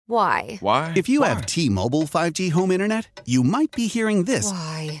Why? Why? If you have T-Mobile 5G home internet, you might be hearing this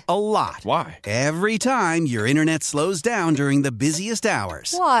Why? a lot. Why? Every time your internet slows down during the busiest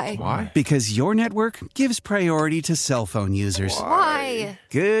hours. Why? Why? Because your network gives priority to cell phone users. Why?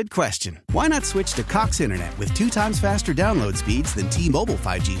 Good question. Why not switch to Cox Internet with 2 times faster download speeds than T-Mobile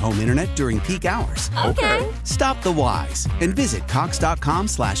 5G home internet during peak hours? Okay. Stop the whys and visit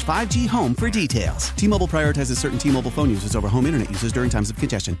cox.com/5G home for details. T-Mobile prioritizes certain T-Mobile phone users over home internet users during times of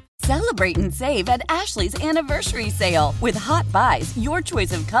congestion. Celebrate and save at Ashley's Anniversary Sale. With Hot Buys, your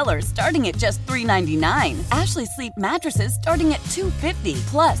choice of colors starting at just $3.99. Ashley Sleep mattresses starting at $2.50.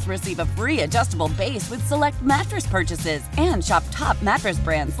 Plus, receive a free adjustable base with select mattress purchases. And shop top mattress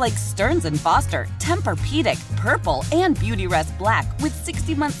brands like Stearns & Foster, Tempur-Pedic, Purple, and Beautyrest Black with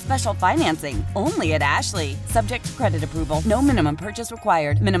 60-month special financing. Only at Ashley. Subject to credit approval. No minimum purchase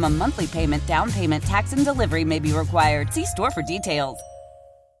required. Minimum monthly payment, down payment, tax, and delivery may be required. See store for details.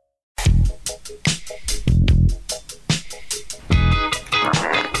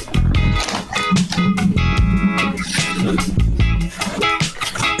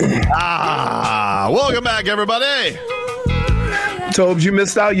 Welcome back, everybody. Tobes, you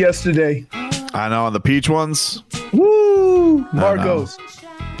missed out yesterday. I know, on the peach ones. Woo! Margot's.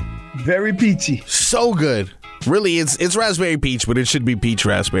 Very peachy. So good. Really, it's raspberry peach, but it should be peach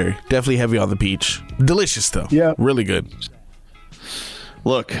raspberry. Definitely heavy on the peach. Delicious though. Yeah. Really good.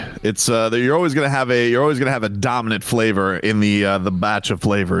 Look, it's you're always gonna have a dominant flavor in the batch of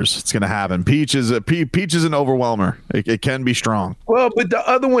flavors. It's gonna happen. Peach is an overwhelmer. It can be strong. Well, but the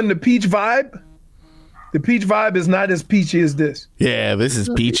other one, the peach vibe is not as peachy as this. Yeah, this is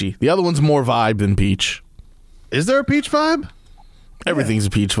peachy. The other one's more vibe than peach. Is there a peach vibe? Everything's a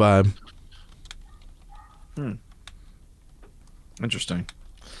peach vibe. Interesting.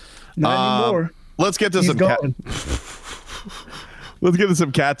 Not anymore. Let's get to He's some gone. Let's get to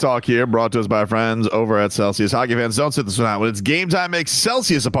some cat talk here, brought to us by our friends over at Celsius. Hockey fans, don't sit this one out. When it's game time, make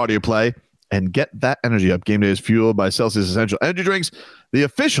Celsius a part of your play and get that energy up. Game day is fueled by Celsius Essential Energy Drinks, the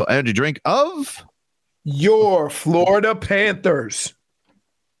official energy drink of your Florida Panthers.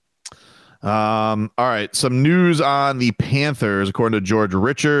 All right, some news on the Panthers. According to George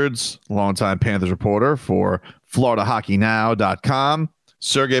Richards, longtime Panthers reporter for FloridaHockeyNow.com,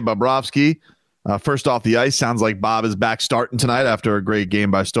 Sergei Bobrovsky, first off the ice. Sounds like Bob is back starting tonight after a great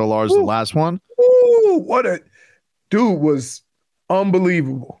game by Stolars, the last one. Ooh, what a dude was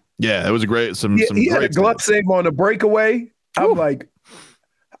unbelievable. Yeah, it was a great He had a glove save on a breakaway. I'm like,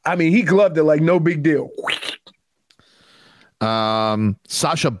 he gloved it like no big deal.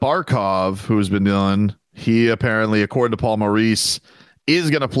 Sasha Barkov, who's been dealing, he apparently, according to Paul Maurice, is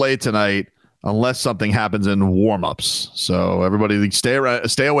going to play tonight unless something happens in warmups. So everybody stay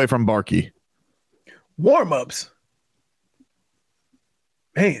away from Barkey. Warm-ups.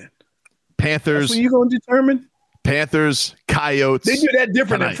 Man. Panthers. That's what you going to determine? Panthers, Coyotes. They do that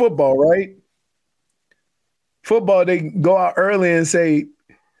different tonight. in football, right? Football, they go out early and say,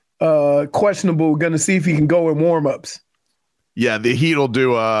 questionable, going to see if he can go in warm-ups. Yeah, the Heat will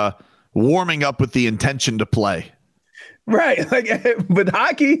do warming up with the intention to play. Right. But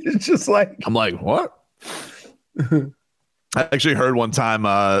hockey is just like. I'm like, what? I actually heard one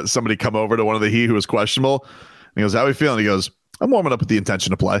time somebody come over to one of the Heat who was questionable. And he goes, how are you feeling? He goes, I'm warming up with the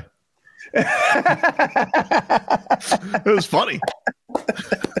intention to play. It was funny.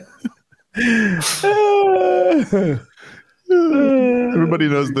 Everybody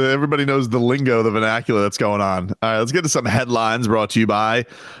knows the lingo, the vernacular that's going on. All right, let's get to some headlines brought to you by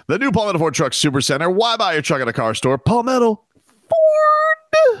the new Palmetto Ford Truck Super Center. Why buy your truck at a car store? Palmetto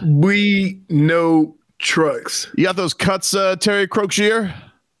Ford. We know trucks. You got those cuts, Terry Rozier?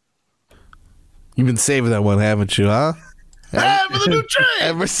 You've been saving that one, haven't you, huh? For the new trade.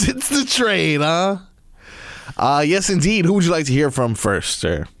 Ever since the trade, huh? Yes, indeed. Who would you like to hear from first,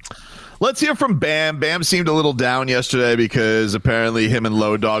 sir? Let's hear from Bam. Bam seemed a little down yesterday because apparently him and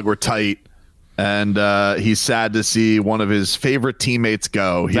Low Dog were tight, and he's sad to see one of his favorite teammates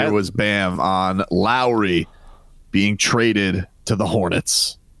go. Here was Bam on Lowry being traded to the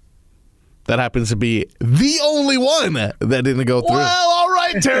Hornets. That happens to be the only one that didn't go through. Well, all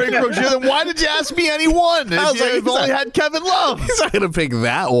right, Terry Rozier. Then why did you ask me anyone? You've only had Kevin Love. He's not going to pick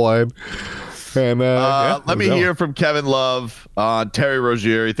that one. And let me hear from Kevin Love on Terry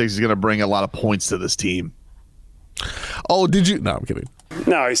Rozier. He thinks he's going to bring a lot of points to this team. Oh, did you? No, I'm kidding.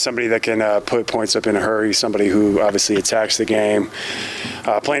 No, he's somebody that can put points up in a hurry, somebody who obviously attacks the game.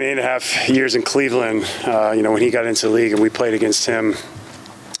 Playing 8.5 years in Cleveland, when he got into the league and we played against him,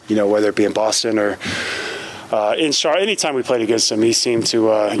 whether it be in Boston or in Charlotte, anytime we played against him, he seemed to,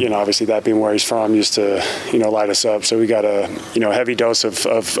 obviously that being where he's from, used to, light us up. So we got a, heavy dose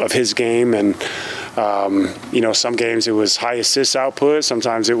of his game. And, some games it was high assist output.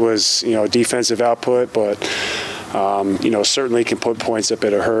 Sometimes it was, defensive output. But, certainly can put points up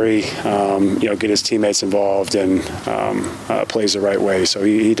in a hurry, get his teammates involved and plays the right way. So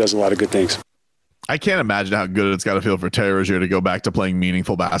he does a lot of good things. I can't imagine how good it's got to feel for Terry Rozier to go back to playing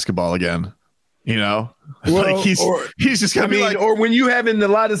meaningful basketball again. Well, like he's just gonna be like, or when you having a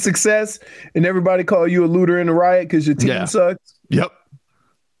lot of success and everybody call you a looter in the riot because your team sucks. Yep.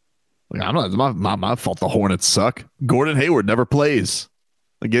 Like, I'm not my fault. The Hornets suck. Gordon Hayward never plays.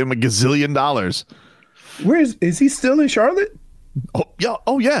 I gave him $1 gazillion. Where is he still in Charlotte?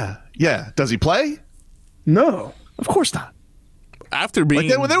 Oh yeah. Does he play? No, of course not. After being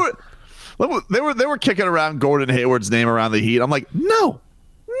they were kicking around Gordon Hayward's name around the Heat. I'm like, no.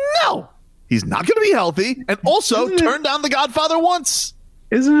 He's not going to be healthy, and also turned down The Godfather once.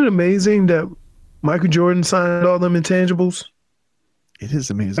 Isn't it amazing that Michael Jordan signed all them intangibles? It is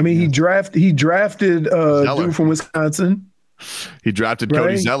amazing. I mean, he drafted dude from Wisconsin. He drafted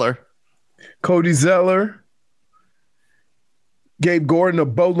Cody Zeller. Cody Zeller gave Gordon a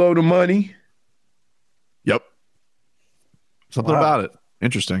boatload of money. Yep. Something about it.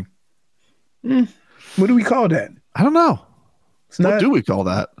 Interesting. What do we call that? I don't know. What do we call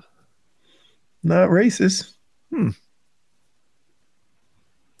that? Not racist.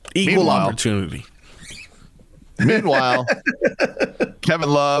 Equal opportunity. Meanwhile, Kevin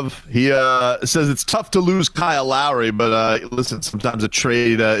Love, he says it's tough to lose Kyle Lowry, but listen, sometimes a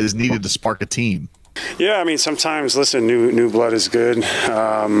trade is needed to spark a team. Yeah, I mean, sometimes, listen, new blood is good.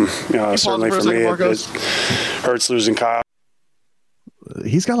 Certainly for me, it hurts losing Kyle.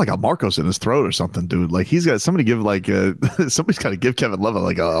 He's got like a Marcos in his throat or something, dude. Like he's got somebody give like somebody's got to give Kevin Love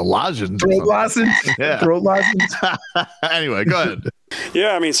like a lozenge. Throat lozenge. Yeah. Throat lozenge. Anyway, go ahead.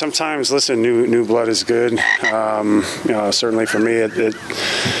 Yeah, I mean, sometimes, listen, new blood is good. Certainly for me, it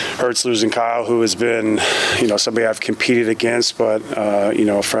hurts losing Kyle, who has been, somebody I've competed against, but,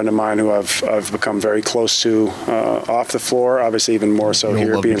 a friend of mine who I've become very close to off the floor, obviously even more so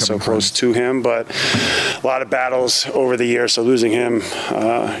here, being so close to him. But a lot of battles over the years, so losing him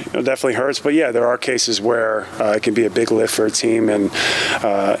definitely hurts. But, yeah, there are cases where it can be a big lift for a team. And,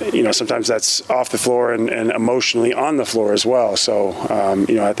 sometimes that's off the floor and emotionally on the floor as well. So,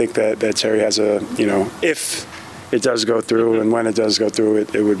 I think that Terry has if it does go through and when it does go through,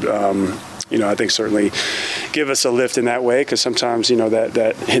 it would, I think certainly give us a lift in that way, because sometimes,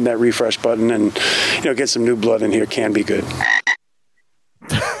 that hitting that refresh button and, get some new blood in here can be good.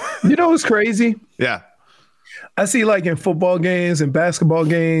 You know what's crazy? Yeah. I see like in football games and basketball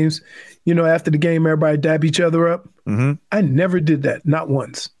games, after the game, everybody dab each other up. Mm-hmm. I never did that. Not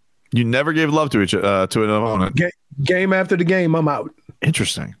once. You never gave love to to an opponent. Game after the game, I'm out.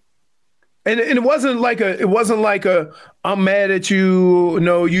 Interesting. And it wasn't like a I'm mad at you.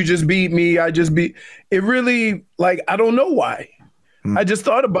 No, you just beat me. I just beat. It really, like, I don't know why. I just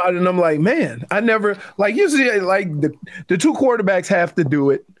thought about it and I'm like, man, I never, like, usually like the two quarterbacks have to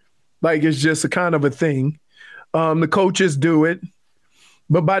do it. Like, it's just a kind of a thing. The coaches do it.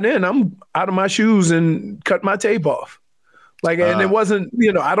 But by then I'm out of my shoes and cut my tape off. Like, and it wasn't,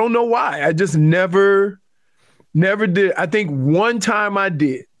 I don't know why. I just never did. I think one time I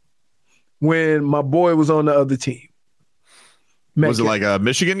did when my boy was on the other team. Was it like a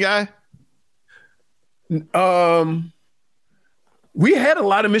Michigan guy? We had a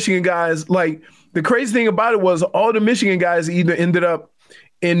lot of Michigan guys. Like, the crazy thing about it was all the Michigan guys either ended up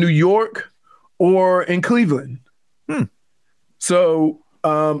in New York or in Cleveland. So,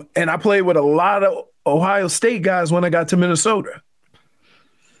 and I played with a lot of Ohio State guys when I got to Minnesota.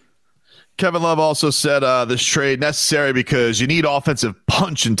 Kevin Love also said this trade necessary because you need offensive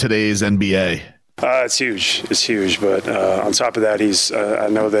punch in today's NBA. It's huge. It's huge. But on top of that, I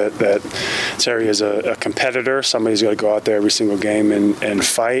know that Terry is a competitor. Somebody's got to go out there every single game and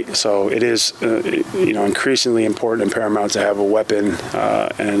fight. So it is, increasingly important and paramount to have a weapon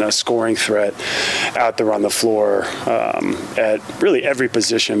and a scoring threat out there on the floor at really every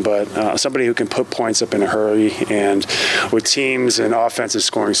position. But somebody who can put points up in a hurry. And with teams and offenses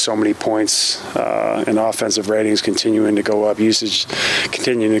scoring so many points and offensive ratings continuing to go up, usage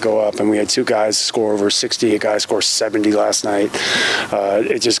continuing to go up, and we had two guys score over 60, a guy scored 70 last night.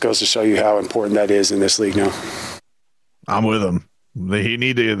 It just goes to show you how important that is in this league now. I'm with him. They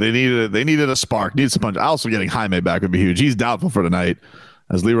needed a spark, needed some punch. Also getting Jaime back would be huge. He's doubtful for tonight.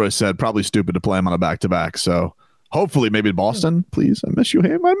 As Leroy said, probably stupid to play him on a back-to-back. So hopefully maybe Boston, please. I miss you,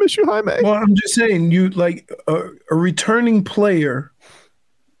 Jaime. I miss you, Jaime. Well, I'm just saying, you like a returning player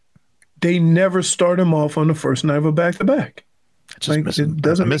they never start him off on the first night of a back-to-back. It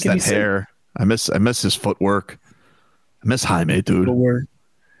doesn't make any sense. Hair. I miss his footwork. I miss Jaime, dude.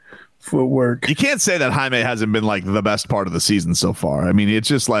 Footwork. You can't say that Jaime hasn't been like the best part of the season so far. I mean, it's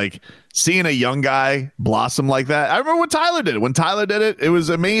just like seeing a young guy blossom like that. I remember when Tyler did it. When Tyler did it, it was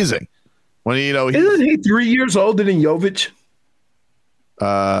amazing. When isn't he 3 years older than Jovic?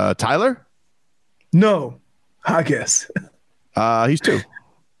 Tyler? No, I guess. He's 2.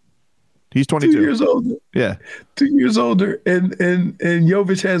 He's 22 2 years older. Yeah, 2 years older, and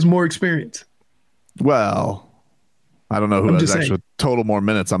Jovic has more experience. Well, I don't know who has actual total more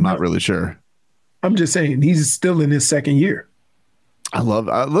minutes. I'm not really sure. I'm just saying he's still in his second year. I love.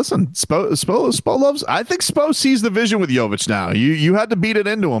 Listen, Spo loves. I think Spo sees the vision with Jovic now. You had to beat it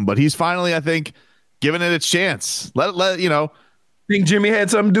into him, but he's finally, I think, giving it its chance. Let you know. Think Jimmy had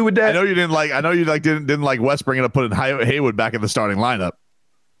something to do with that? I know you didn't like. I know you didn't like West bringing up putting Haywood back in the starting lineup.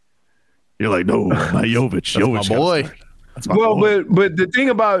 You're like, no, my Jovic. Jovic, my boy. That's my boy. But the thing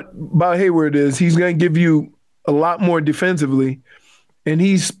about Hayward is he's going to give you a lot more defensively, and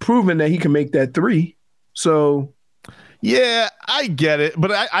he's proven that he can make that three. So, yeah, I get it,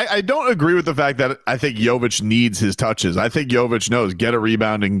 but I don't agree with the fact that I think Jovic needs his touches. I think Jovic knows get a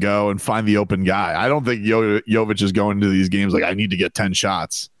rebound and go and find the open guy. I don't think Jovic is going into these games like I need to get 10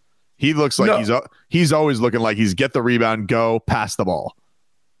 shots. He looks like he's always looking like he's get the rebound, go, pass the ball.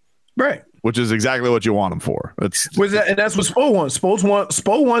 Right. Which is exactly what you want him for. And that's what Spo wants.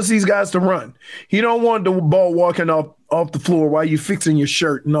 Spo wants these guys to run. He don't want the ball walking off the floor while you're fixing your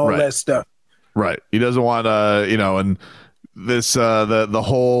shirt and all that stuff. Right. He doesn't want and this the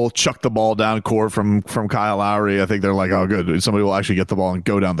whole chuck the ball down court from Kyle Lowry. I think they're like, oh, good, somebody will actually get the ball and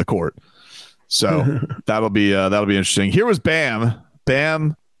go down the court. So that'll be interesting. Here was Bam.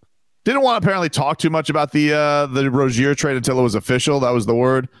 Bam didn't want to apparently talk too much about the Rozier trade until it was official. That was the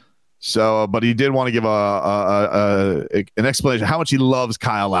word. So, but he did want to give an explanation how much he loves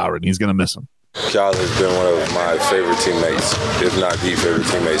Kyle Lowry, and he's going to miss him. Kyle has been one of my favorite teammates, if not the favorite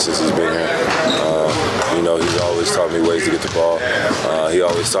teammate since he's been here. He's always taught me ways to get the ball. He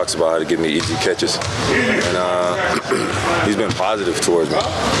always talks about how to give me easy catches. And he's been positive towards me.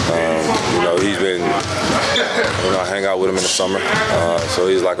 He's been, I hang out with him in the summer. So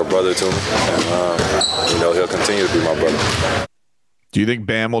he's like a brother to me. And, he'll continue to be my brother. Do you think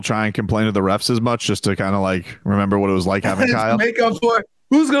Bam will try and complain to the refs as much just to kind of like remember what it was like having Kyle? Make up for it.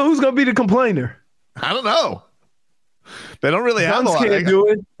 Who's gonna be the complainer? I don't know. They don't really have a lot. Do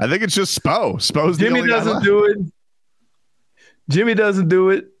it. I think it's just Spo. Spo's the Jimmy only doesn't do it. Jimmy doesn't do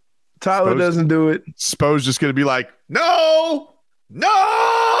it. Tyler doesn't do it. Spo's just gonna be like, no,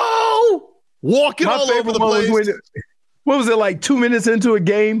 walking all over the place. What was it, like 2 minutes into a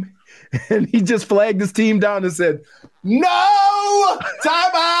game, and he just flagged his team down and said, "No,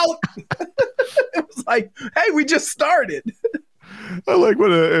 time out." It was like, hey, we just started. I like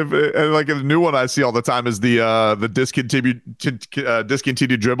when a new one I see all the time is the discontinued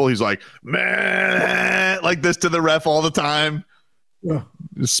dribble. He's like, man, like this to the ref all the time. Yeah.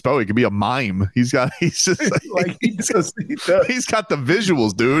 Spo, he could be a mime. He's got the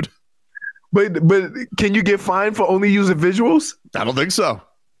visuals, dude. But can you get fined for only using visuals? I don't think so.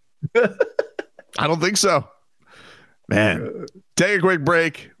 I don't think so. Man, take a quick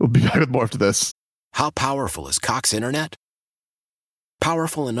break. We'll be back with more after this. How powerful is Cox Internet?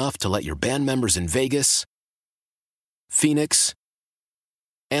 Powerful enough to let your band members in Vegas, Phoenix,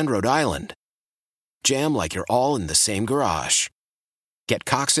 and Rhode Island jam like you're all in the same garage. Get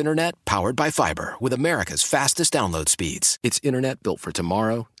Cox Internet powered by fiber with America's fastest download speeds. It's internet built for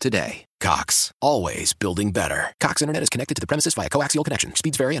tomorrow, today. Cox, always building better. Cox Internet is connected to the premises via coaxial connection.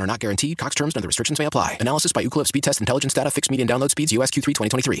 Speeds vary and are not guaranteed. Cox terms and other restrictions may apply. Analysis by Ookla Speed Test Intelligence Data. Fixed median download speeds. US Q3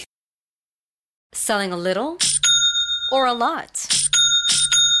 2023. Selling a little or a lot?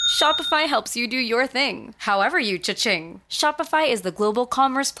 Shopify helps you do your thing, however you cha-ching. Shopify is the global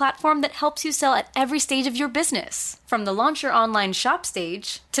commerce platform that helps you sell at every stage of your business. From the launch your online shop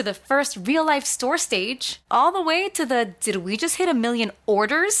stage, to the first real-life store stage, all the way to the did we just hit 1 million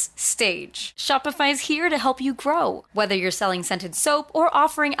orders stage. Shopify's here to help you grow. Whether you're selling scented soap or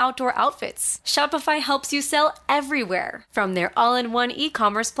offering outdoor outfits, Shopify helps you sell everywhere. From their all-in-one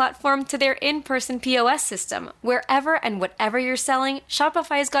e-commerce platform to their in-person POS system, wherever and whatever you're selling,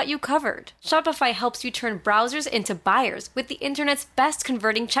 Shopify's got you covered. Shopify helps you turn browsers into buyers with the internet's best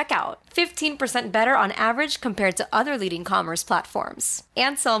converting checkout. 15% better on average compared to other leading commerce platforms.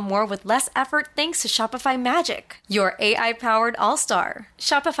 And sell more with less effort thanks to Shopify Magic, your AI-powered all-star.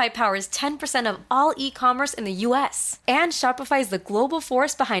 Shopify powers 10% of all e-commerce in the U.S. And Shopify is the global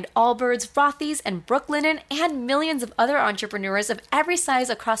force behind Allbirds, Rothy's, and Brooklinen, and millions of other entrepreneurs of every size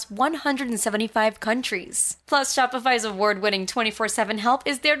across 175 countries. Plus, Shopify's award-winning 24/7 help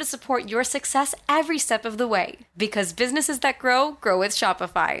is there to support your success every step of the way. Because businesses that grow with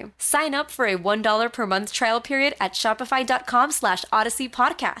Shopify. Sign up for a $1 per month trial period at shopify.com/Odyssey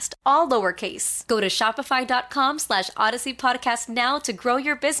Podcast, all lowercase. Go to shopify.com/Odyssey Podcast now to grow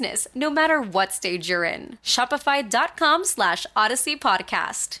your business, no matter what stage you're in. Shopify.com/Odyssey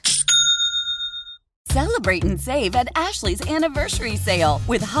Podcast. Celebrate and save at Ashley's Anniversary Sale.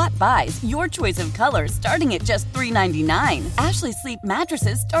 With Hot Buys, your choice of colors starting at just $3.99. Ashley Sleep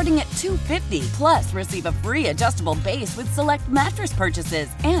mattresses starting at $2.50. Plus, receive a free adjustable base with select mattress purchases.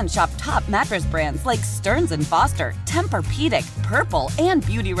 And shop top mattress brands like Stearns & Foster, Tempur-Pedic, Purple, and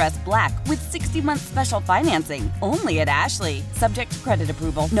Beautyrest Black with 60-month special financing. Only at Ashley. Subject to credit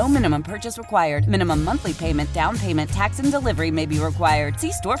approval. No minimum purchase required. Minimum monthly payment, down payment, tax, and delivery may be required.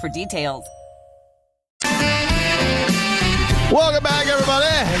 See store for details. Welcome back, everybody.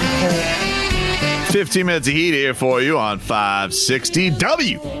 15 minutes of heat here for you on 560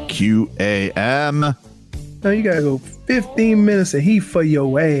 WQAM. Now you gotta go 15 minutes of heat for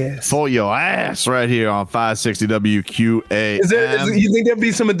your ass. For your ass right here on 560 WQAM. You think there'll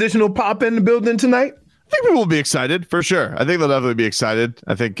be some additional pop in the building tonight? I think people will be excited, for sure. I think they'll definitely be excited.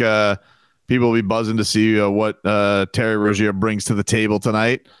 I think people will be buzzing to see what Terry Rozier brings to the table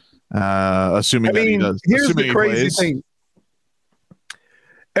tonight. Assuming that he does. Here's the crazy thing.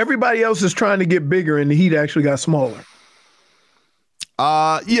 Everybody else is trying to get bigger, and the Heat actually got smaller.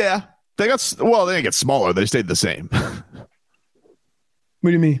 Yeah. They didn't get smaller. They stayed the same. What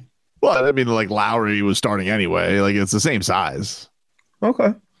do you mean? Well, I mean, like Lowry was starting anyway. Like it's the same size. Okay.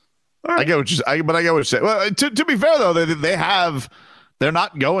 All right. I get what you're saying. Well, to be fair though, they're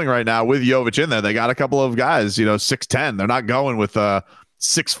not going right now with Jovic in there. They got a couple of guys, 6'10". They're not going with a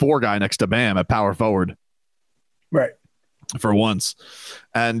 6'4" guy next to Bam at power forward. Right. For once.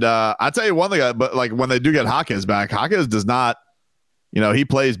 And I'll tell you one thing, but like when they do get Hawkins back, Hawkins does not, he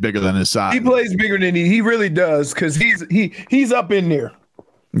plays bigger than his size. He plays bigger than he really does, because he's up in there.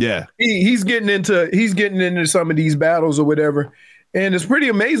 Yeah. He's getting into some of these battles or whatever. And it's pretty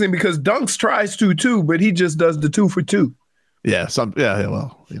amazing because Dunks tries to too, but he just does the 2 for 2. Yeah.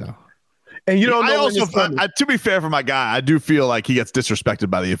 Well, And you don't know. I also, to be fair for my guy, I do feel like he gets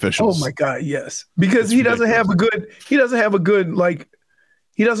disrespected by the officials. Oh my God, yes, because he doesn't have a good. He doesn't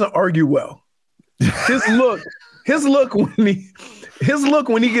argue well. His look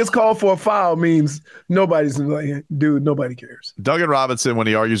when he gets called for a foul means nobody's like, dude, nobody cares. Duncan Robinson, when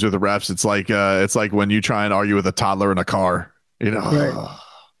he argues with the refs, it's like when you try and argue with a toddler in a car. Right.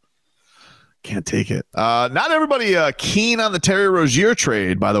 Can't take it. Not everybody keen on the Terry Rozier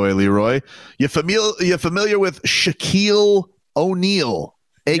trade, by the way, Leroy. You familiar with Shaquille O'Neal,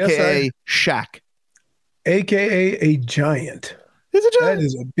 a.k.a. Shaq? A.k.a. a giant. He's a giant. That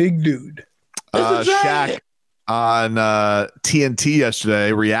is a big dude. Shaq on TNT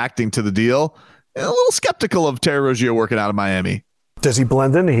yesterday reacting to the deal. A little skeptical of Terry Rozier working out of Miami. Does he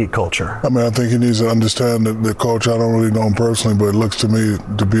blend into Heat culture? I mean, I think he needs to understand the culture. I don't really know him personally, but it looks to me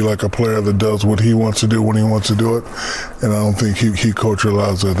to be like a player that does what he wants to do when he wants to do it. And I don't think Heat culture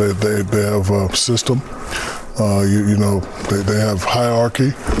allows that. They have a system. They have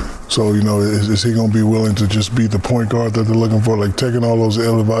hierarchy. So, is he going to be willing to just be the point guard that they're looking for, like taking all those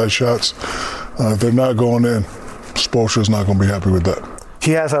ill-advised shots? If they're not going in, Spoelstra's not going to be happy with that.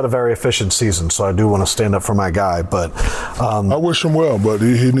 He has had a very efficient season, so I do want to stand up for my guy. But I wish him well, but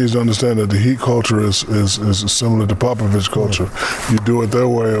he needs to understand that the Heat culture is similar to Popovich's culture. You do it their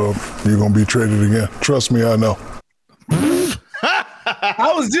way, or you're going to be traded again. Trust me, I know.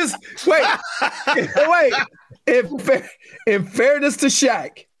 I was just wait. In fairness to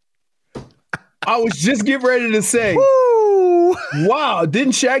Shaq, I was just getting ready to say, Woo! Wow,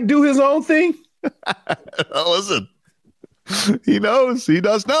 didn't Shaq do his own thing? Listen. He knows. He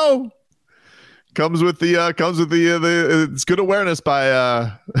does know. Comes with the it's good awareness by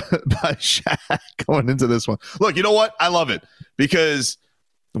Shaq going into this one. Look, you know what? I love it because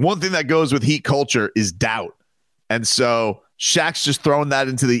one thing that goes with Heat culture is doubt. And so Shaq's just throwing that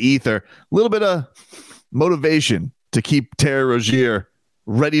into the ether. A little bit of motivation to keep Terry Rozier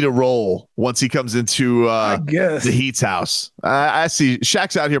ready to roll once he comes into the Heat's house. I see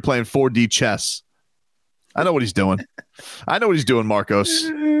Shaq's out here playing 4D chess. I know what he's doing. I know what he's doing, Marcos.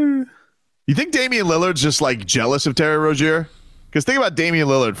 You think Damian Lillard's just like jealous of Terry Rozier? Because think about Damian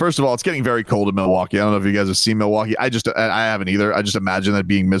Lillard. First of all, it's getting very cold in Milwaukee. I don't know if you guys have seen Milwaukee. I haven't either. I just imagine that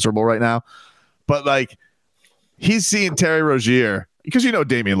being miserable right now. But like, he's seeing Terry Rozier because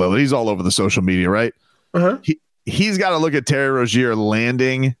Damian Lillard. He's all over the social media, right? Uh-huh. He's got to look at Terry Rozier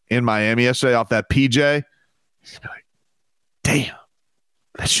landing in Miami yesterday off that PJ. He's gonna be like, damn,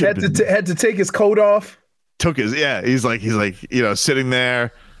 that should had to take his coat off. He's like sitting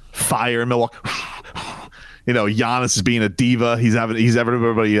there, fire in Milwaukee. Giannis is being a diva. He's having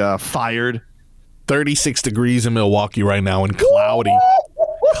everybody fired. 36 degrees in Milwaukee right now and cloudy.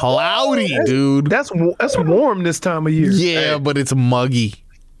 Cloudy, dude. That's warm this time of year. Yeah, but it's muggy.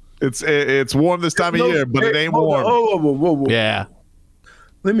 It's warm this time of year, but it ain't warm. Whoa. Yeah.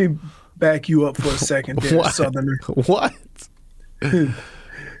 Let me back you up for a second there, What? Southerner. What?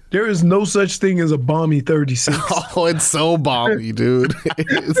 There is no such thing as a balmy 36. Oh, it's so balmy, dude.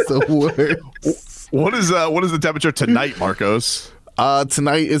 It's the worst. What is the temperature tonight, Marcos?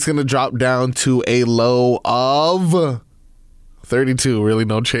 Tonight it's gonna drop down to a low of 32. Really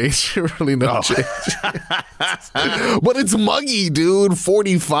no change. Really no change. But it's muggy, dude.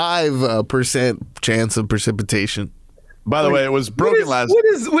 45% chance of precipitation. By the way, it was broken last.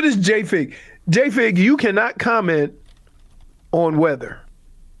 What is JFig? JFig, you cannot comment on weather.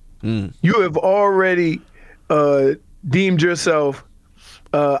 You have already deemed yourself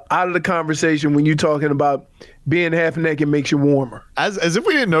out of the conversation when you're talking about being half naked makes you warmer. As if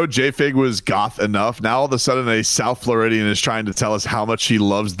we didn't know J-Fig was goth enough. Now all of a sudden a South Floridian is trying to tell us how much she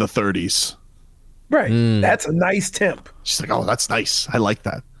loves the 30s. Right. That's a nice temp. She's like, oh, that's nice. I like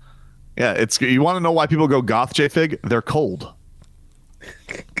that. Yeah, you want to know why people go goth, J-Fig? They're cold.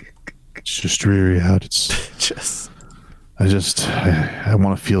 It's just dreary out. It's I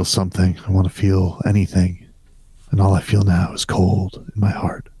want to feel something. I want to feel anything. And all I feel now is cold in my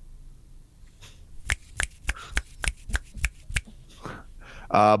heart.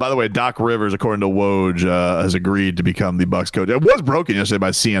 By the way, Doc Rivers, according to Woj, has agreed to become the Bucks coach. It was broken yesterday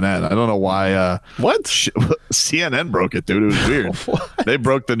by CNN. I don't know why. What? CNN broke it, dude. It was weird. They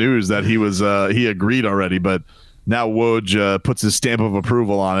broke the news that he agreed already, but now Woj puts his stamp of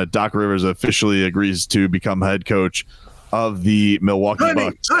approval on it. Doc Rivers officially agrees to become head coach of the Milwaukee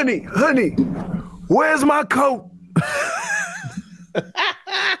Bucks. Honey, where's my coat?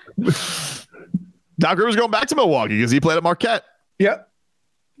 Doc Rivers going back to Milwaukee because he played at Marquette. Yep.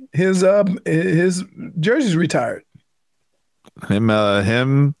 His jersey's retired.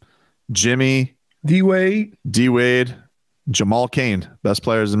 Him, Jimmy, D Wade, Jamal Cain, best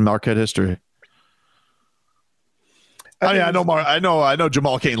players in Marquette history. I know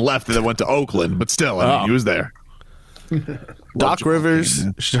Jamal Cain left and then went to Oakland, but still, I mean, he was there. Doc Rivers,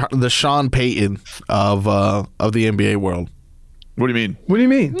 the Sean Payton of the NBA world. What do you mean? What do you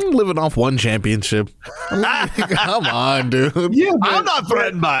mean? Living off one championship. Come on, dude. Yeah, I'm not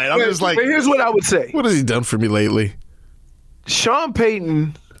threatened by it. I'm just like, but here's what I would say. What has he done for me lately? Sean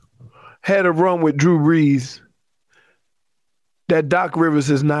Payton had a run with Drew Brees that Doc Rivers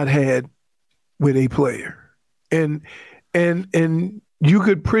has not had with a player. And you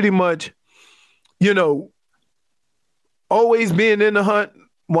could pretty much, always being in the hunt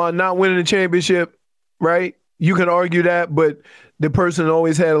while not winning the championship, right? You can argue that, but the person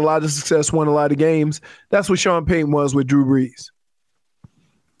always had a lot of success, won a lot of games. That's what Sean Payton was with Drew Brees.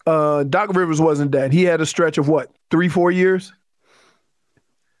 Doc Rivers wasn't that. He had a stretch of what, 3-4 years?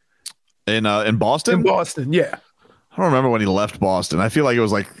 In Boston? In Boston, yeah. I don't remember when he left Boston. I feel like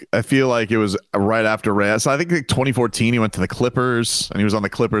it was right after Reyes. So I think 2014 he went to the Clippers, and he was on the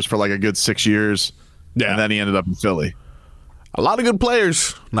Clippers for like a good 6 years. Yeah. And then he ended up in Philly. A lot of good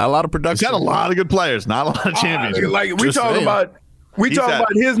players, not a lot of production. He's got a lot of good players, not a lot of championships. We talk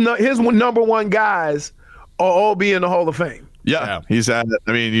about his number one guys are all be in the Hall of Fame. Yeah. He's had,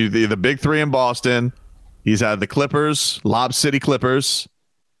 the big three in Boston. He's had the Clippers, Lob City Clippers,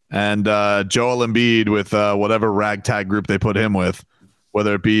 and Joel Embiid with whatever ragtag group they put him with,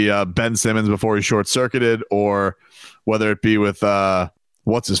 whether it be Ben Simmons before he short-circuited or whether it be with,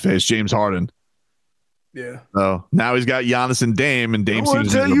 what's-his-face, James Harden. Yeah. So now he's got Giannis and Dame, and Dame I want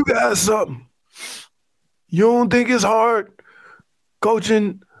to tell you guys something. You don't think it's hard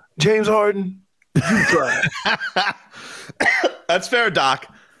coaching James Harden? You try. That's fair,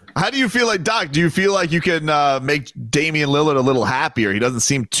 Doc. How do you feel like, Doc? Do you feel like you can make Damian Lillard a little happier? He doesn't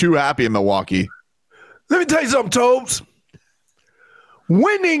seem too happy in Milwaukee. Let me tell you something, Tobes.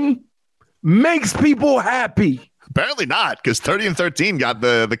 Winning makes people happy. Apparently not, because 30-13 got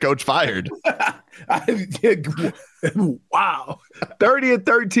the coach fired. Wow.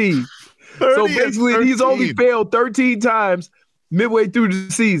 30-13. So basically, he's only failed 13 times midway through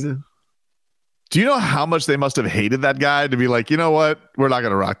the season. Do you know how much they must have hated that guy to be like, you know what, we're not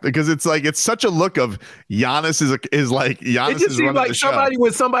going to rock? Because it's like it's such a look of Giannis is like Giannis. It just seemed like somebody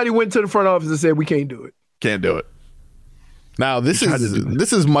went to the front office and said, "We can't do it. Can't do it." Now this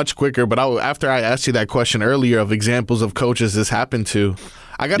is much quicker. But after I asked you that question earlier of examples of coaches this happened to,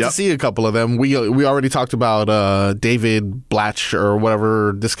 I got to see a couple of them. We already talked about David Blatch or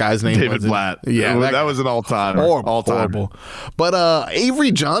whatever this guy's name was. David Blatt. Yeah, that was an all-time. Horrible. But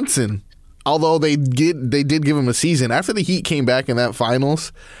Avery Johnson, although they did give him a season after the Heat came back in that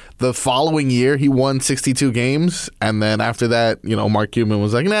finals, the following year he won 62 games, and then after that, Mark Cuban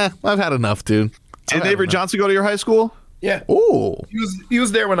was like, "Nah, I've had enough, dude." Did Avery Johnson go to your high school? Yeah. Ooh. He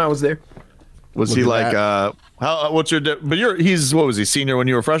was there when I was there. Was he like what's your he's what was he, senior when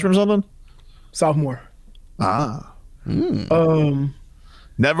you were a freshman or something? Sophomore. Never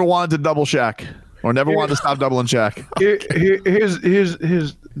wanted to double Shaq or never wanted to stop doubling Shaq. Here's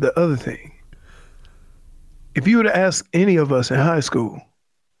the other thing. If you were to ask any of us in high school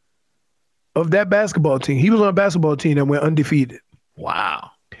of that basketball team, he was on a basketball team that went undefeated. Wow.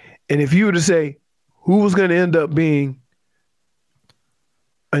 And if you were to say who was going to end up being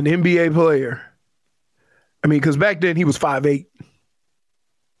an NBA player, I mean, because back then he was 5'8",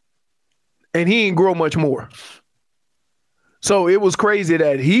 and he didn't grow much more. So it was crazy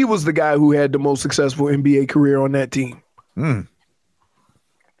that he was the guy who had the most successful NBA career on that team.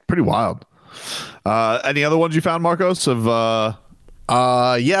 Pretty wild. Any other ones you found, Marcos? Yeah,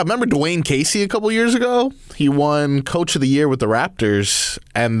 remember Dwayne Casey a couple years ago? He won Coach of the Year with the Raptors,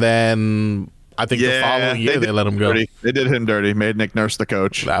 and then I think the following year they let him go. They did him dirty. Made Nick Nurse the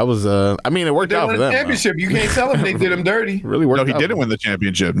coach. That was it worked out for them. Championship. You can't tell them they did him dirty. Really worked. No, he out didn't win the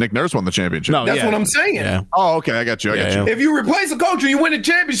championship. Nick Nurse won the championship. No, that's what I'm saying. Yeah. Oh, okay. I got you. If you replace a coach and you win a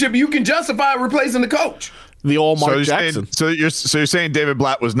championship, you can justify replacing the coach. The old Mark Jackson. You're saying David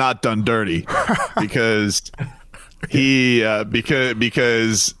Blatt was not done dirty because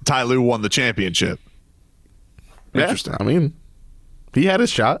because Ty Lue won the championship. Interesting. I mean, he had his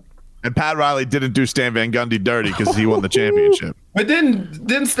shot. And Pat Riley didn't do Stan Van Gundy dirty because he won the championship. But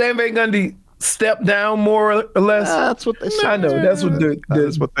didn't Stan Van Gundy step down more or less? That's what they say. I know. That's what they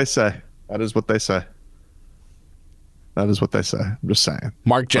say. That is what they say. That is what they say. I'm just saying.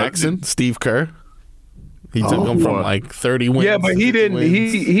 Mark Jackson, Steve Kerr. He took him from like 30 wins. Yeah, but he didn't.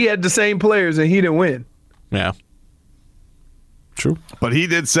 He had the same players and he didn't win. Yeah. True. But he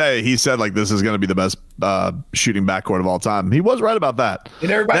said like this is going to be the best shooting backcourt of all time. He was right about that. And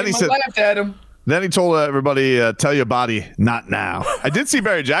everybody laughed at him. Then he told everybody, tell your body, not now. I did see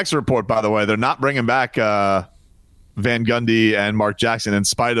Barry Jackson report, by the way. They're not bringing back Van Gundy and Mark Jackson in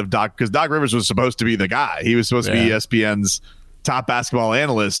spite of Doc, because Doc Rivers was supposed to be the guy. He was supposed to be ESPN's top basketball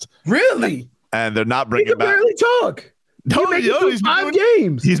analyst. Really? And they're not bringing back. He can barely talk. No, he's been doing 5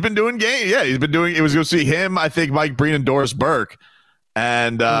 games. He's been doing games. Yeah, he's been doing. It was going to see him, I think, Mike Breen and Doris Burke.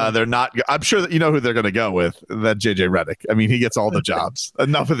 And they're not. I'm sure that you know who they're going to go with. That JJ Redick. I mean, he gets all the jobs.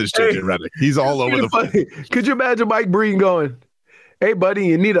 Enough of this JJ Redick. He's all over the place. Could you imagine Mike Breen going, "Hey, buddy,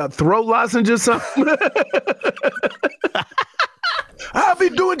 you need a throat lozenge or something?" I'll be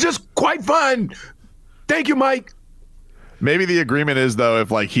doing just quite fine. Thank you, Mike. Maybe the agreement is though, if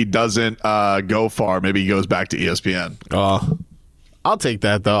like he doesn't go far, maybe he goes back to ESPN. I'll take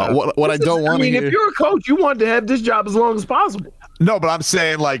that though. What I don't want to hear. If you're a coach, you want to have this job as long as possible. No, but I'm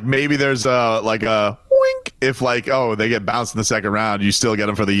saying like maybe there's a wink. If like they get bounced in the second round, you still get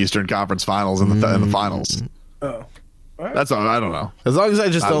them for the Eastern Conference Finals in the finals. Oh, right. That's all. I don't know. As long as I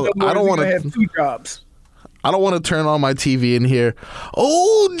just don't. I don't want to have 2 jobs. I don't want to turn on my TV and hear,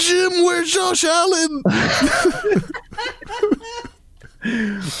 "Oh, Jim, where's Josh Allen?"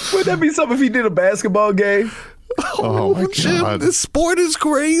 Would that be something if he did a basketball game? Oh my Jim, God. This sport is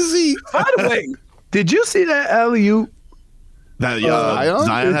crazy. By the way, did you see that alley-oop that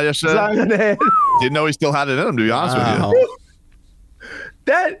Zion had yesterday? Zion had. Didn't know he still had it in him, to be honest with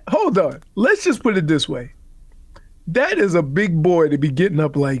you. Hold on. Let's just put it this way. That is a big boy to be getting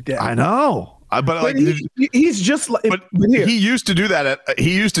up like that. I know. But like, he's just like. But he used to do that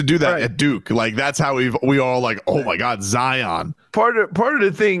at Duke. Like that's how we all like. Oh my God, Zion. Part of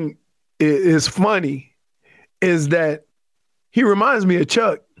the thing is funny, is that he reminds me of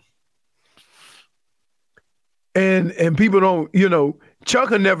Chuck, and people don't. Chuck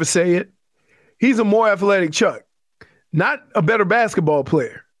will never say it. He's a more athletic Chuck, not a better basketball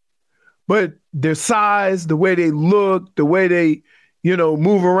player, but their size, the way they look, the way they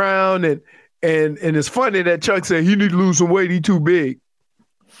move around and it's funny that Chuck said he need to lose some weight. He too big.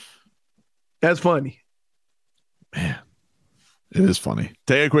 That's funny. Man, it is funny.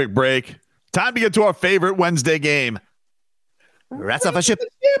 Take a quick break. Time to get to our favorite Wednesday game. Rats off a ship.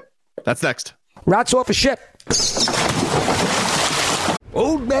 That's next. Rats off a ship.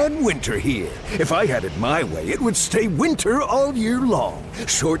 Old Man Winter here. If I had it my way, it would stay winter all year long.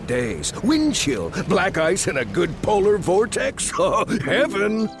 Short days, wind chill, black ice, and a good polar vortex. Oh,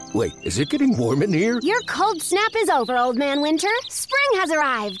 heaven. Wait, is it getting warm in here? Your cold snap is over, Old Man Winter. Spring has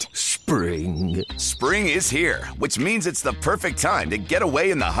arrived. Spring. Spring is here, which means it's the perfect time to get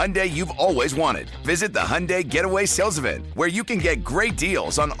away in the Hyundai you've always wanted. Visit the Hyundai Getaway Sales Event, where you can get great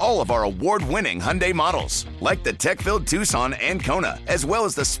deals on all of our award-winning Hyundai models, like the tech-filled Tucson and Kona, as well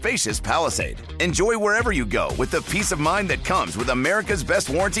as the spacious Palisade. Enjoy wherever you go with the peace of mind that comes with America's best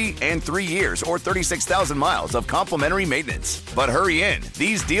warranty and 3 years or 36,000 miles of complimentary maintenance. But hurry in,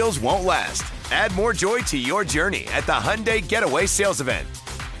 these deals won't last. Add more joy to your journey at the Hyundai Getaway Sales Event.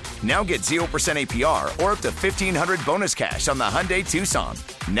 Now get 0% APR or up to $1,500 bonus cash on the Hyundai Tucson.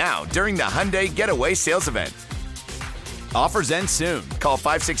 Now, during the Hyundai Getaway Sales Event. Offers end soon. Call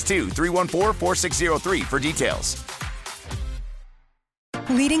 562-314-4603 for details.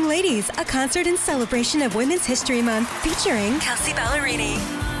 Leading Ladies, a concert in celebration of Women's History Month featuring Kelsey Ballerini,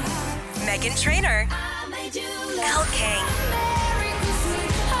 Meghan Trainor, Elle King,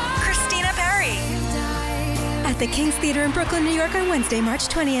 Christina Perri. At the King's Theater in Brooklyn, New York on Wednesday, March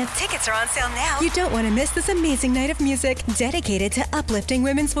 20th. Tickets are on sale now. You don't want to miss this amazing night of music dedicated to uplifting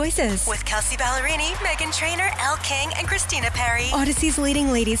women's voices. With Kelsey Ballerini, Meghan Trainor, Elle King, and Christina Perri. Odyssey's Leading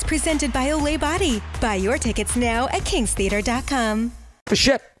Ladies, presented by Olay Body. Buy your tickets now at kingstheater.com. The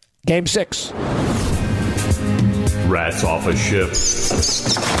ship. Game 6. Rats off a ship.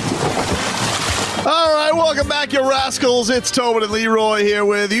 All right, welcome back, you rascals. It's Tobin and Leroy here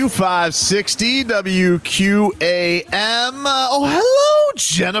with you, 560 WQAM. Oh, hello,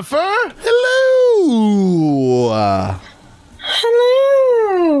 Jennifer. Hello.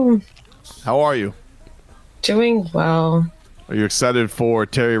 Hello. How are you? Doing well. Are you excited for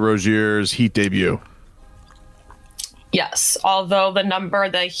Terry Rozier's Heat debut? Yes, although the number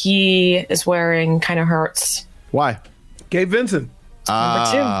that he is wearing kind of hurts. Why? Gabe Vincent.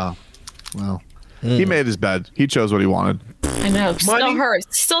 Number 2. Well, he made his bed. He chose what he wanted. I know. Still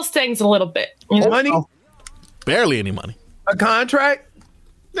hurts. Still stings a little bit. You know? Money? Barely any money. A contract?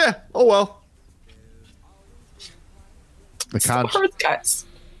 Yeah. Oh, well. The Still hurts, guys.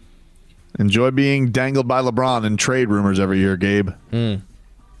 Enjoy being dangled by LeBron in trade rumors every year, Gabe.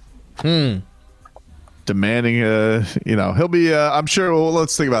 Demanding, he'll be, I'm sure, well,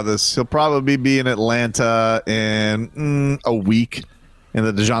 let's think about this. He'll probably be in Atlanta in a week in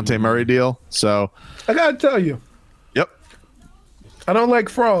the DeJounte Murray deal. So I got to tell you. Yep. I don't like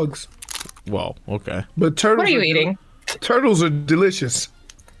frogs. Well, okay. But turtles. What are you eating? Turtles are delicious.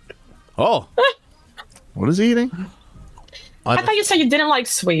 Oh. What is he eating? I thought you said you didn't like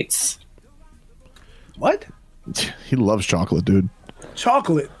sweets. What? He loves chocolate, dude.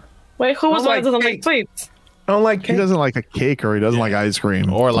 Chocolate. Wait, who was like doesn't like sweets? I don't like cake. He doesn't like a cake, or he doesn't like ice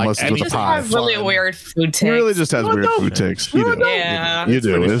cream, or like unless it's with a pie. He has really weird food takes. He really just has weird food takes. You do. Yeah, you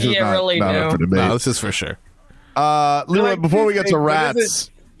do. This is not really up for debate. No, this is for sure. Leroy, before we get to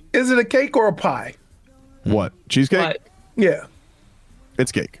rats, is it a cake or a pie? What? Cheesecake? What? Yeah,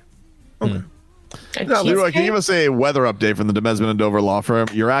 it's cake. Okay. Leroy, can you give us a weather update from the Demesman and Dover Law Firm?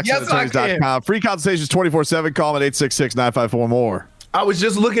 YourAccentAttorneys.com. Free consultations 24/7. Call them at 866-954-MORE. I was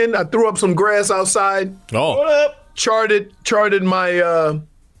just looking. I threw up some grass outside. Oh. What up? Charted my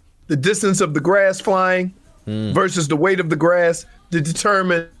the distance of the grass flying versus the weight of the grass to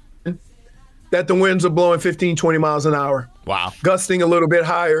determine that the winds are blowing 15, 20 miles an hour. Wow. Gusting a little bit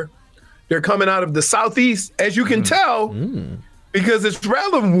higher. They're coming out of the southeast, as you can tell, because it's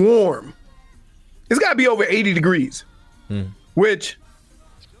rather warm. It's got to be over 80 degrees, which,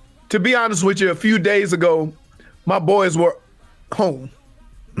 to be honest with you, a few days ago, my boys were home,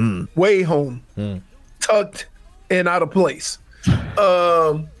 way home, tucked and out of place.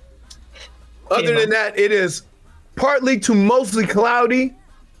 Other than that, it is partly to mostly cloudy.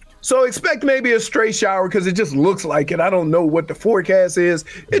 So expect maybe a stray shower because it just looks like it. I don't know what the forecast is.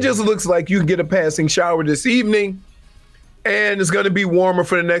 It just looks like you can get a passing shower this evening. And it's going to be warmer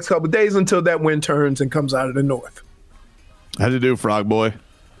for the next couple of days until that wind turns and comes out of the north. How'd you do, Frog Boy?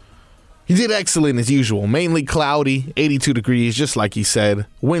 He did excellent as usual. Mainly cloudy, 82 degrees, just like he said.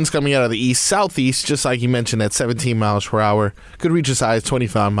 Winds coming out of the east, southeast, just like he mentioned, at 17 miles per hour. Could reach as high as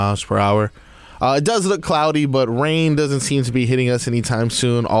 25 miles per hour. It does look cloudy, but rain doesn't seem to be hitting us anytime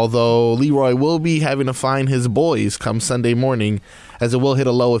soon, although Leroy will be having to find his boys come Sunday morning, as it will hit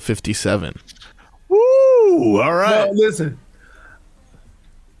a low of 57. Woo! All right. Now, listen,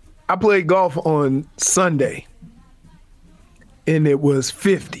 I played golf on Sunday, and it was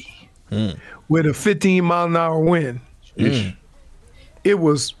 50. with a 15-mile-an-hour wind. It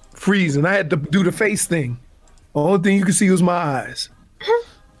was freezing. I had to do the face thing. The only thing you could see was my eyes.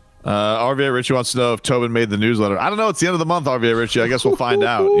 RVA Richie wants to know if Tobin made the newsletter. I don't know. It's the end of the month, RVA Richie. I guess we'll find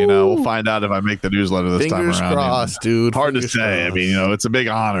out. We'll find out if I make the newsletter this time around. Fingers crossed, dude. Hard Fingers to say. crossed. I mean, it's a big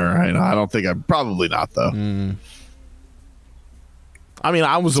honor. I don't think I'm probably not though. I mean,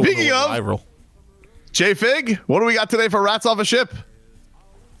 I was Speaking of viral. J Fig, what do we got today for Rats Off a Ship?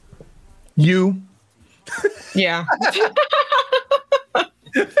 You. Yeah.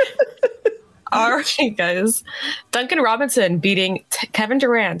 All right, guys. Duncan Robinson beating Kevin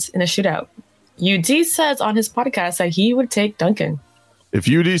Durant in a shootout. UD says on his podcast that he would take Duncan. If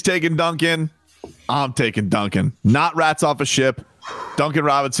UD's taking Duncan, I'm taking Duncan. Not Rats Off a Ship. Duncan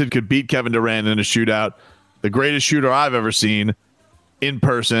Robinson could beat Kevin Durant in a shootout. The greatest shooter I've ever seen in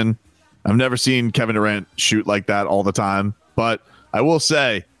person. I've never seen Kevin Durant shoot like that all the time. But I will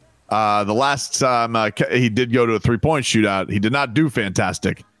say, the last time he did go to a three-point shootout, he did not do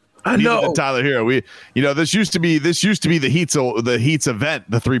fantastic. I know. Tyler Hero. This used to be the Heat's event,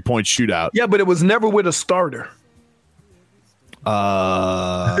 the 3-point shootout. Yeah, but it was never with a starter. No,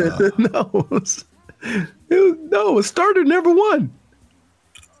 a starter never won.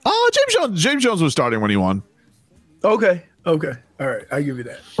 Oh, James Jones was starting when he won. Okay. All right, I give you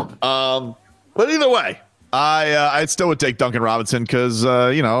that. But either way, I still would take Duncan Robinson because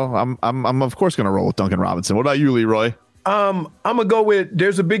I'm of course going to roll with Duncan Robinson. What about you, Leroy? I'm gonna go with.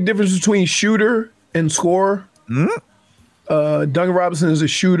 There's a big difference between shooter and scorer. Duncan Robinson is a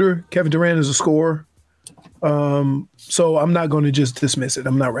shooter. Kevin Durant is a scorer. So I'm not going to just dismiss it.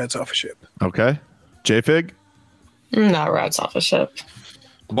 I'm not Rats Off a Ship. Okay, J Fig. Not Rats Off a Ship.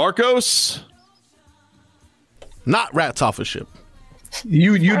 Marcos. Not Rats Off a Ship.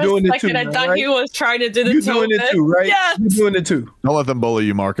 You doing it too? I thought he was trying to do the You doing it too, right? Yes. You doing it too. Don't let them bully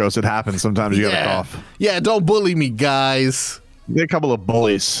you, Marcos. It happens. Sometimes you got to cough. Yeah, don't bully me, guys. They're a couple of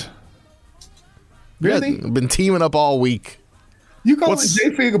bullies. Really? Yeah, been teaming up all week. You call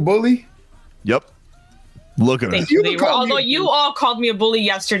J Fig a bully? Yep. Look at her. Thank you, Leroy. Although you all called me a bully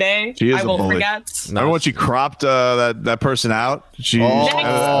yesterday, She is I a won't bully. forget. Remember when she cropped that person out? Next one.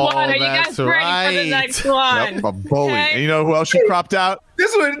 Are you guys ready for the next one? Yep, a bully. Okay. And you know who else she cropped out?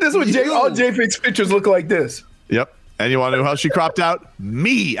 This one, all J Fig's pictures look like this. Yep. And you want to know who else she cropped out?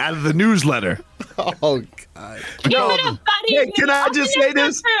 Me out of the newsletter. Oh, God. Hey, can I just say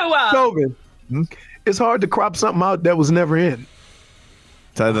this? Tobin, it's hard to crop something out that was never in.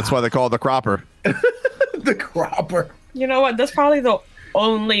 So that's why they call it the cropper. The cropper. You know what? That's probably the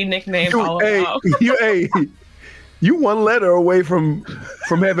only nickname I'll allow. You one letter away from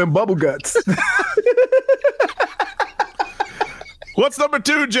having bubble guts. What's number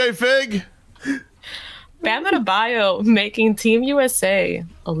 2, J Fig? Bam Adebayo making Team USA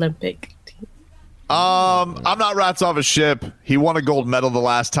Olympic team. I'm not Rats Off a Ship. He won a gold medal the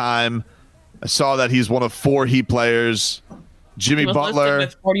last time. I saw that he's one of 4 Heat players. Jimmy He was listed Butler.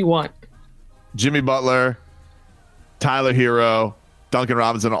 with 41. Jimmy Butler, Tyler Hero, Duncan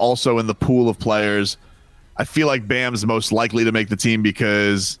Robinson also in the pool of players. I feel like Bam's most likely to make the team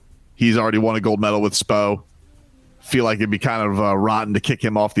because he's already won a gold medal with Spo. Feel like it'd be kind of rotten to kick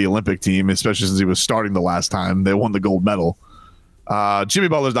him off the Olympic team, especially since he was starting the last time they won the gold medal. Jimmy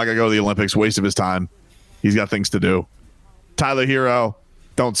Butler's not going to go to the Olympics. Waste of his time. He's got things to do. Tyler Hero,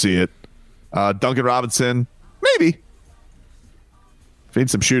 don't see it. Duncan Robinson, maybe. Need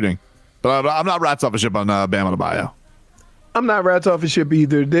some shooting. But I'm not Rats Off a Ship on Bam Adebayo. I'm not Rats Off a Ship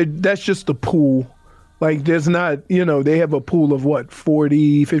either. That's just the pool. Like, there's not, they have a pool of what,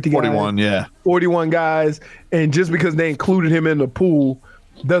 40, 50 guys? 41, yeah. 41 guys. And just because they included him in the pool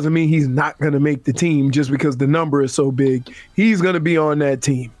doesn't mean he's not going to make the team just because the number is so big. He's going to be on that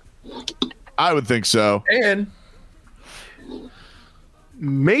team. I would think so. And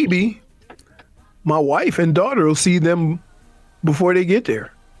maybe my wife and daughter will see them before they get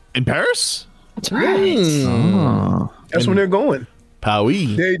there. In Paris? That's right. That's when they're going.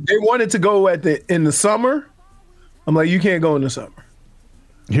 Paris. They wanted to go in the summer. I'm like, you can't go in the summer.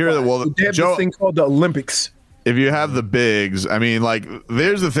 They have this thing called the Olympics. If you have the bigs, I mean, like,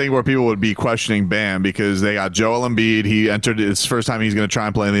 there's the thing where people would be questioning Bam because they got Joel Embiid. He entered his first time he's going to try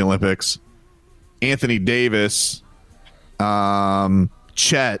and play in the Olympics. Anthony Davis,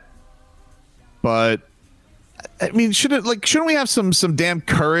 Chet. But I mean, shouldn't we have some damn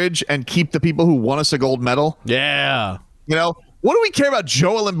courage and keep the people who won us a gold medal? Yeah. What do we care about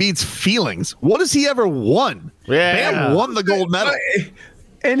Joel Embiid's feelings? What has he ever won? Yeah. Bam won the gold medal.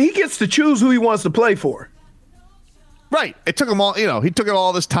 And he gets to choose who he wants to play for. Right. It took him all, he took it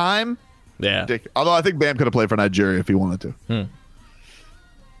all this time. Yeah. Although I think Bam could have played for Nigeria if he wanted to.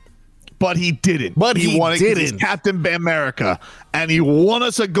 but he didn't. But he won it 'cause he's didn't. Captain Bamerica, and he won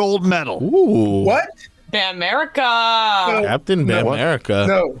us a gold medal. Ooh. What? Bamerica. Captain Bamerica.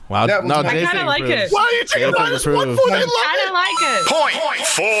 No. Wow. That was No, not- I Jay kind of like approves. it. Why are you taking Jay minus 1 approves. for? I love I it. don't like it. Point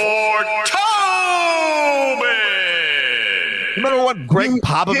for Tobin. Remember when Greg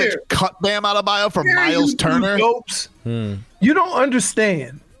Popovich here. cut Bam Adebayo for Here, Miles you Turner? dopes. You don't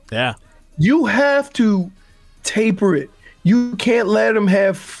understand. Yeah. You have to taper it. You can't let him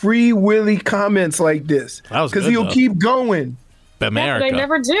have free willy comments like this That was because good, he'll though. keep going. Yeah, Bamerica. they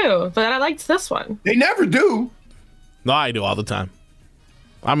never do, but I liked this one. They never do. No, I do all the time.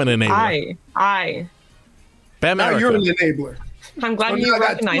 I'm an enabler. I. Bamerica. Now you're an enabler. I'm glad Oh, you now I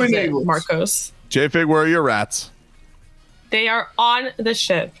got two recognize it, enablers. Marcos. J-Fig, where are your rats? They are on the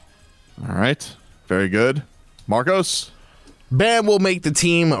ship. All right. Very good. Marcos? Bam will make the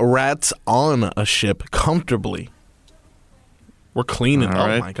team rats on a ship comfortably. We're cleaning. All Oh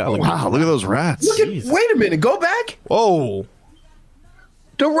right. my god! Wow, look at those rats. Wait a minute. Go back. Whoa.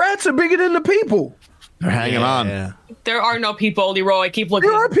 The rats are bigger than the people. They're hanging on. Yeah. There are no people, Leroy. Keep looking.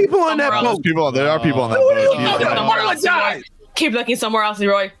 There are people on that somewhere else. boat. There are people on that What are you boat. talking Yeah. about? Somewhere else, Leroy. Apologize. Keep looking somewhere else,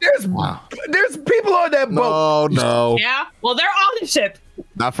 Leroy. There's people on that boat. Oh no. Yeah? Well, they're on the ship.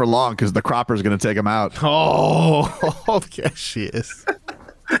 Not for long, because the cropper's going to take him out. Oh, yes, she is.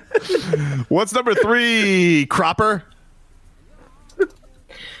 What's number 3, Cropper?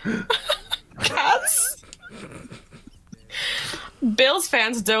 Cats. Bills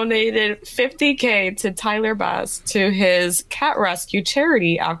fans donated $50K to Tyler Bass to his cat rescue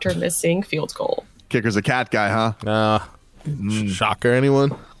charity after missing field goal. Kicker's a cat guy, huh? Shocker,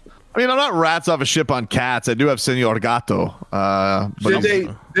 anyone? I mean, I'm not rats off a ship on cats. I do have Senor Gato. But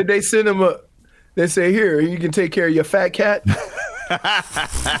Did they send him a? They say, here, you can take care of your fat cat.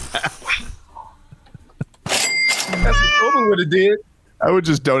 That's what Tobin would have did. I would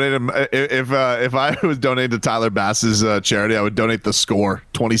just donate him if I was donating to Tyler Bass's charity. I would donate the score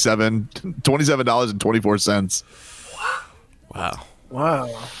 $27.24.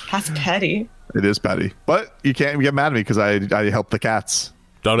 Wow. That's petty. It is petty, but you can't get mad at me because I help the cats.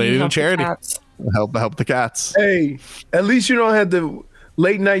 Donating to Help the charity. cats. Help the cats. Hey, at least you don't have the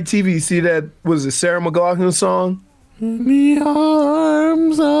late night TV. See that was a Sarah McLachlan song? The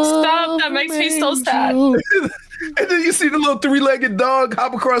arms of Stop. That makes me so sad. And then you see the little 3-legged dog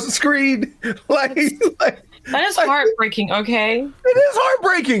hop across the screen. like That is heartbreaking, okay? it is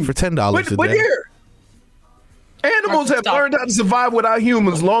heartbreaking. For $10 a But day. here, animals have Stop. learned how to survive without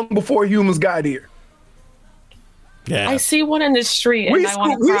humans long before humans got here. Yeah. I see one in the street and I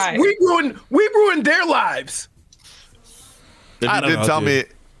want to cry. we ruined their lives. If I you don't did know, tell dude. me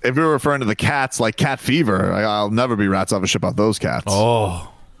if you were referring to the cats like cat fever, I'll never be rats off a ship off those cats.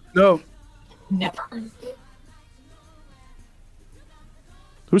 Oh. No. Never.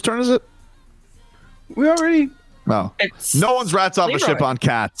 Whose turn is it? We already. No. It's No one's rats off Leroy. a ship on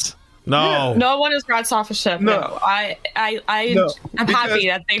cats. No. No one is rats off a ship. No. I No. I'm happy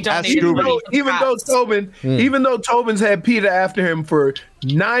that they donated Scooby. money to the Even though cats. Tobin, even though Tobin's had PETA after him for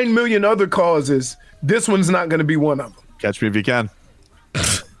 9 million other causes, this one's not going to be one of them. Catch me if you can.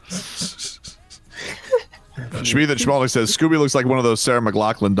 Shmeeth and Schmolnik says Scooby looks like one of those Sarah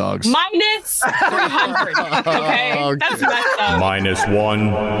McLachlan dogs. Minus 300. Okay? That's messed up.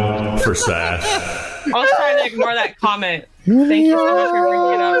 -1 for sass. I was trying to ignore that comment. Thank you so much for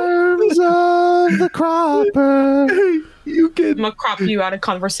bringing it up. Arms of the cropper. You I'm can going to crop you out of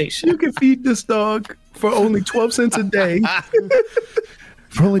conversation. you can feed this dog for only 12 cents a day.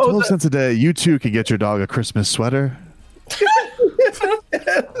 For only 12 cents a day, you too can get your dog a Christmas sweater.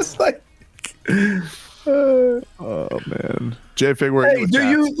 It's like, Oh man, J Fig, where are hey, you? do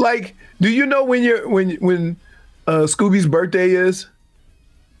you know when Scooby's birthday is?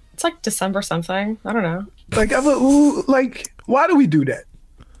 It's like December something. I don't know. Like, why do we do that?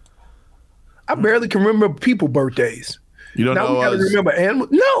 I barely can remember people birthdays. You don't Now know? we gotta remember animals.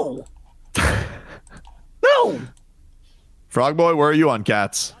 No, no. Frog Boy, where are you on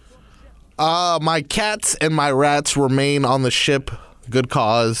cats? My cats and my rats remain on the ship. Good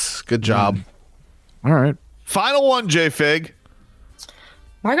cause. Good job. All right. Final one, J Fig.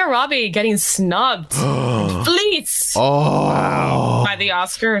 Margot Robbie getting snubbed. Fleets Oh, by the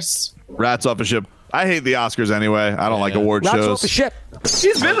Oscars. rats off a ship. I hate the Oscars anyway. I don't like award shows. ship.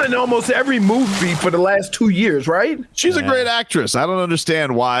 She's been in almost every movie for the last 2 years, right? She's a great actress. I don't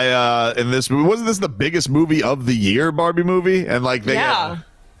understand why in this movie wasn't this the biggest movie of the year, Barbie movie, and like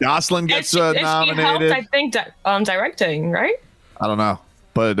Gosling gets She helped, nominated. I think, directing, right? I don't know,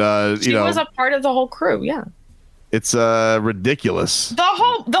 but She was a part of the whole crew. Yeah. it's ridiculous. The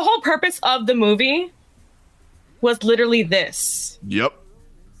whole purpose of the movie was literally this. Yep.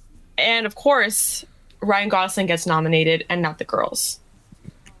 And of course, Ryan Gosling gets nominated and not the girls.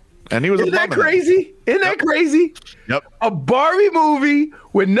 And he was Isn't that crazy? Isn't that crazy? Yep. A Barbie movie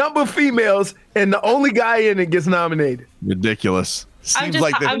with number of females and the only guy in it gets nominated. Ridiculous. I'm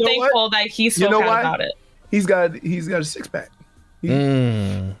thankful that he spoke out about it. He's got a six pack.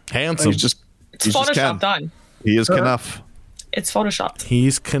 Handsome. He's just It's Photoshop done. He is Knuff. It's Photoshopped.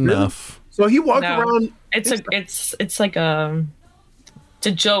 He's Knuff. So he walked around. It's like it's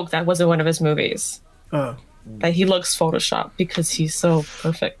a joke that wasn't one of his movies. That he looks Photoshopped because he's so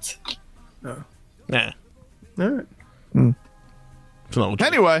perfect. Yeah. All right.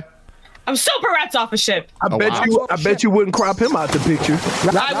 Anyway, I'm super rats off a ship. I bet you wouldn't crop him out the picture.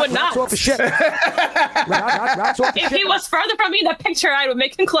 I would not. Off the ship. If he was further from me in the picture, I would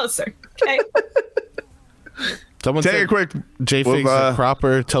make him closer. Okay. Someone take said a quick. J-Fig's a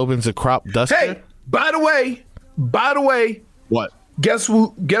cropper. Tobin's a crop duster. Hey, by the way. What? Guess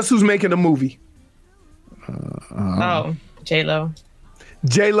who's making a movie? J-Lo.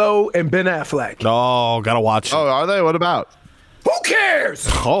 J-Lo and Ben Affleck. Oh, gotta watch it. Oh, are they? What about? Who cares?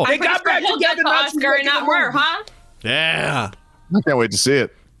 Oh. They got back together. The Oscar and not her, huh? Yeah. I can't wait to see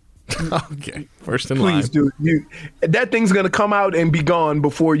it. Okay. First in line. Please, dude. That thing's gonna come out and be gone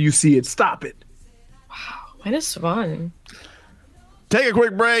before you see it. Stop it. It is fun. Take a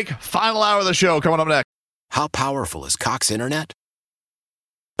quick break. Final hour of the show coming up next. How powerful is Cox Internet?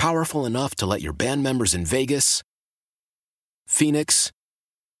 Powerful enough to let your band members in Vegas, Phoenix,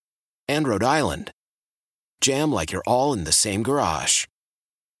 and Rhode Island jam like you're all in the same garage.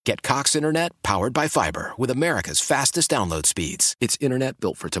 Get Cox Internet powered by fiber with America's fastest download speeds. It's internet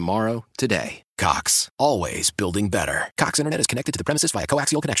built for tomorrow, today. Cox, always building better. Cox Internet is connected to the premises via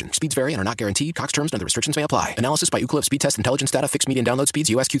coaxial connection. Speeds vary and are not guaranteed. Cox terms and other restrictions may apply. Analysis by Ookla of Speed Test Intelligence Data. Fixed median download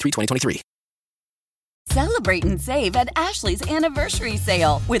speeds. US Q3 2023. Celebrate and save at Ashley's Anniversary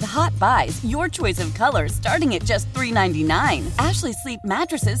Sale. With Hot Buys, your choice of colors starting at just $3.99. Ashley Sleep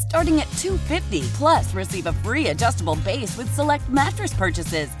mattresses starting at $2.50. Plus, receive a free adjustable base with select mattress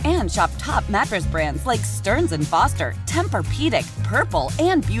purchases. And shop top mattress brands like Stearns & Foster, Tempur-Pedic, Purple,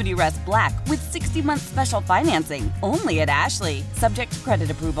 and Beautyrest Black with 60-month special financing. Only at Ashley. Subject to credit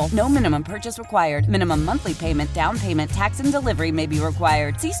approval. No minimum purchase required. Minimum monthly payment, down payment, tax, and delivery may be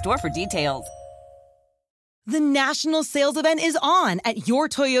required. See store for details. The national sales event is on at your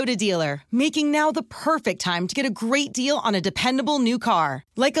Toyota dealer, making now the perfect time to get a great deal on a dependable new car.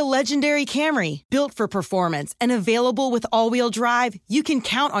 Like a legendary Camry, built for performance and available with all-wheel drive, you can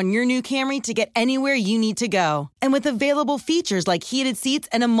count on your new Camry to get anywhere you need to go. And with available features like heated seats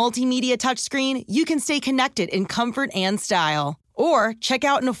and a multimedia touchscreen, you can stay connected in comfort and style. Or check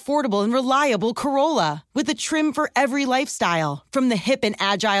out an affordable and reliable Corolla with a trim for every lifestyle. From the hip and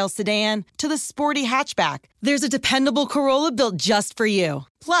agile sedan to the sporty hatchback, there's a dependable Corolla built just for you.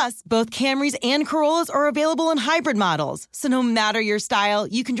 Plus, both Camrys and Corollas are available in hybrid models. So no matter your style,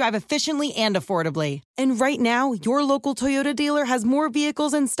 you can drive efficiently and affordably. And right now, your local Toyota dealer has more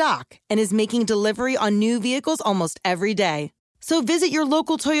vehicles in stock and is making delivery on new vehicles almost every day. So visit your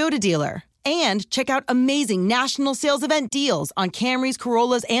local Toyota dealer. And check out amazing national sales event deals on Camrys,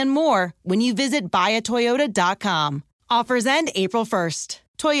 Corollas, and more when you visit buyatoyota.com. Offers end April 1st.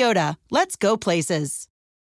 Toyota, let's go places.